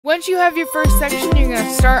Once you have your first section, you're going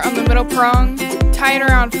to start on the middle prong, tie it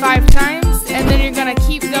around 5 times, and then you're going to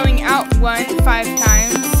keep going out 5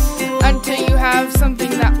 times until you have something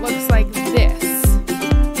that looks like this.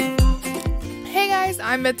 Hey guys,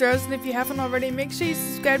 I'm Beth, and if you haven't already, make sure you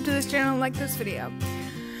subscribe to this channel and like this video.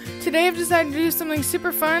 Today I've decided to do something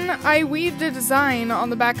super fun. I weaved a design on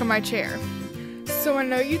the back of my chair. So I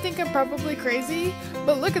know you think I'm probably crazy,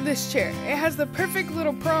 but look at this chair. It has the perfect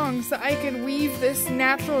little prongs that I could weave this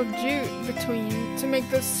natural jute between to make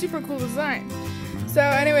this super cool design. So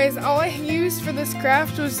anyways, all I used for this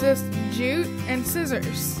craft was just jute and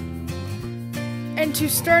scissors. And to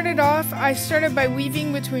start it off, I started by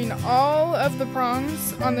weaving between all of the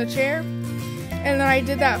prongs on the chair. And then I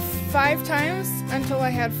did that 5 times until I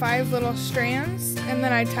had 5 little strands, and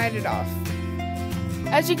then I tied it off.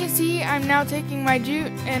 As you can see, I'm now taking my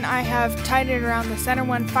jute and I have tied it around the center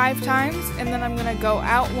one 5 times, and then I'm going to go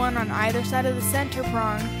out one on either side of the center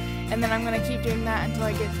prong, and then I'm going to keep doing that until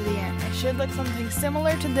I get to the end. It should look something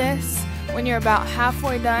similar to this when you're about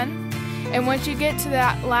halfway done. And once you get to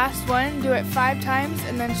that last one, do it 5 times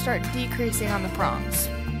and then start decreasing on the prongs.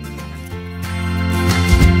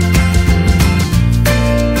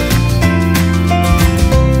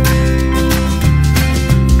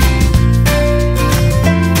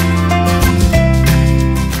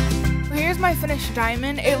 Finished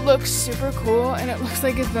diamond. It looks super cool and it looks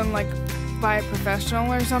like it's been like by a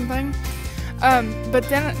professional or something. But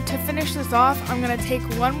then to finish this off, I'm gonna take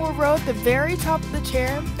one more row at the very top of the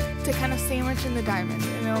chair to kind of sandwich in the diamond,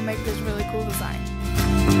 and it'll make this really cool design.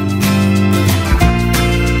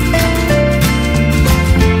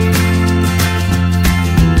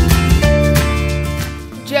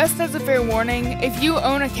 Just as a fair warning, if you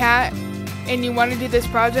own a cat and you want to do this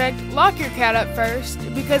project, lock your cat up first,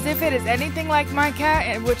 because if it is anything like my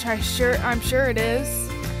cat, which I'm sure it is,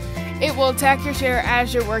 it will attack your chair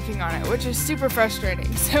as you're working on it, which is super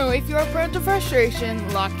frustrating. So if you are prone to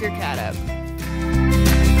frustration, lock your cat up.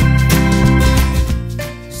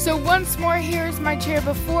 So once more, here is my chair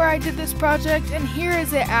before I did this project, and here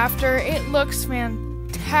is it after. It looks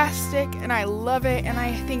fantastic and I love it, and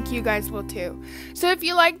I think you guys will too. So if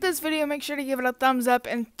you like this video, make sure to give it a thumbs up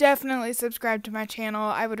and definitely subscribe to my channel.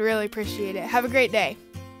 I would really appreciate it. Have a great day.